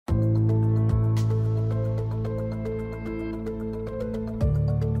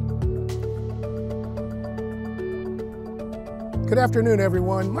Good afternoon,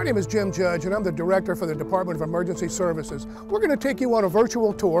 everyone. My name is Jim Judge, and I'm the Director for the Department of Emergency Services. We're going to take you on a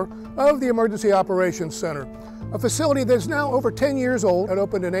virtual tour of the Emergency Operations Center, a facility that's now over 10 years old and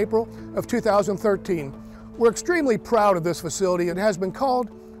opened in April of 2013. We're extremely proud of this facility. It has been called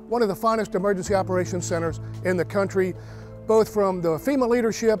one of the finest emergency operations centers in the country, both from the FEMA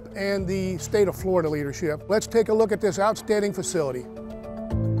leadership and the state of Florida leadership. Let's take a look at this outstanding facility.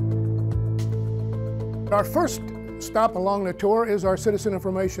 Our first stop along the tour is our Citizen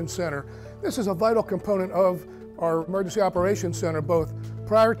Information Center. This is a vital component of our Emergency Operations Center, both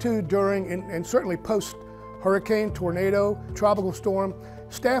prior to, during, and certainly post-hurricane, tornado, tropical storm,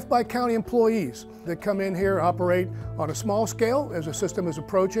 staffed by county employees that come in here, operate on a small scale as a system is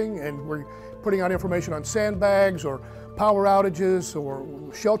approaching, and we're putting out information on sandbags or power outages or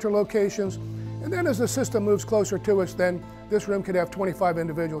shelter locations. And then as the system moves closer to us, then this room could have 25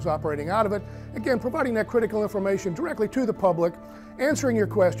 individuals operating out of it. Again, providing that critical information directly to the public, answering your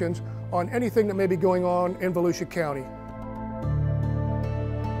questions on anything that may be going on in Volusia County.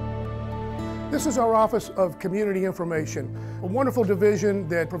 This is our Office of Community Information, a wonderful division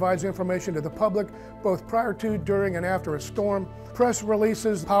that provides information to the public, both prior to, during, and after a storm. Press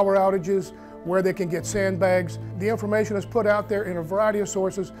releases, power outages, where they can get sandbags. The information is put out there in a variety of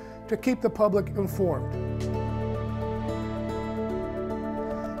sources to keep the public informed.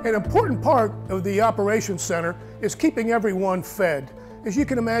 An important part of the Operations Center is keeping everyone fed. As you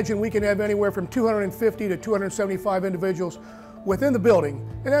can imagine, we can have anywhere from 250 to 275 individuals within the building,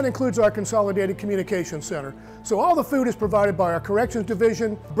 and that includes our Consolidated Communications Center. So all the food is provided by our Corrections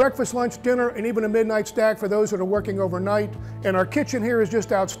Division, breakfast, lunch, dinner, and even a midnight snack for those that are working overnight. And our kitchen here is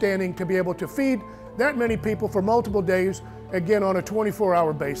just outstanding to be able to feed that many people for multiple days, again on a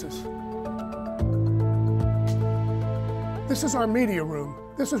 24-hour basis. This is our media room.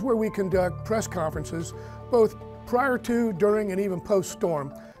 This is where we conduct press conferences, both prior to, during, and even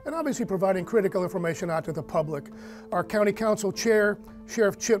post-storm, and obviously providing critical information out to the public. Our County Council Chair,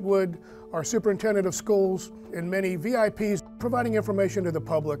 Sheriff Chitwood, our Superintendent of Schools, and many VIPs providing information to the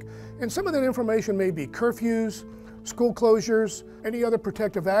public. And some of that information may be curfews, school closures, any other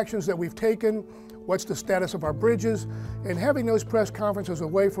protective actions that we've taken, what's the status of our bridges, and having those press conferences a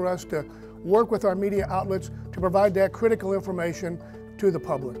way for us to work with our media outlets to provide that critical information to the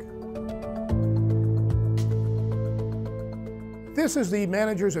public. This is the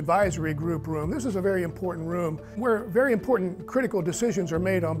Manager's Advisory Group room. This is a very important room where very important critical decisions are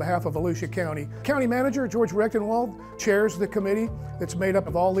made on behalf of Volusia County. County Manager George Rechtenwald chairs the committee that's made up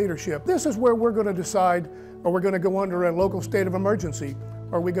of all leadership. This is where we're going to decide, are we going to go under a local state of emergency?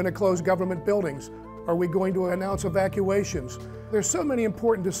 Are we going to close government buildings? Are we going to announce evacuations? There's so many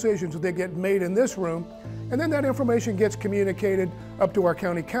important decisions that get made in this room, and then that information gets communicated up to our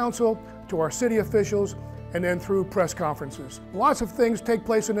county council, to our city officials, and then through press conferences. Lots of things take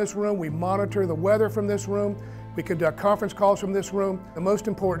place in this room. We monitor the weather from this room. We conduct conference calls from this room. The most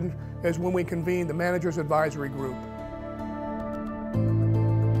important is when we convene the Manager's Advisory Group.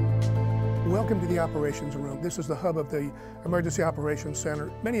 Welcome to the Operations Room. This is the hub of the Emergency Operations Center.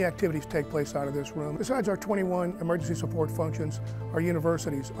 Many activities take place out of this room. Besides our 21 emergency support functions, our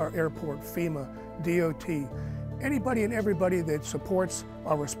universities, our airport, FEMA, DOT, anybody and everybody that supports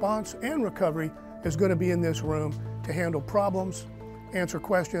our response and recovery is going to be in this room to handle problems, answer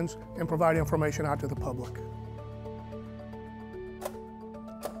questions, and provide information out to the public.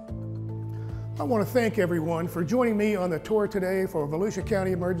 I want to thank everyone for joining me on the tour today for Volusia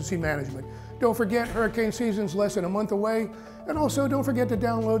County Emergency Management. Don't forget, hurricane season's less than a month away, and also don't forget to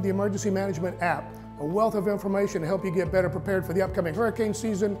download the Emergency Management app, a wealth of information to help you get better prepared for the upcoming hurricane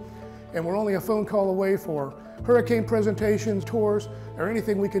season. And we're only a phone call away for hurricane presentations, tours, or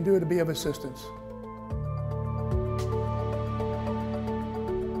anything we can do to be of assistance.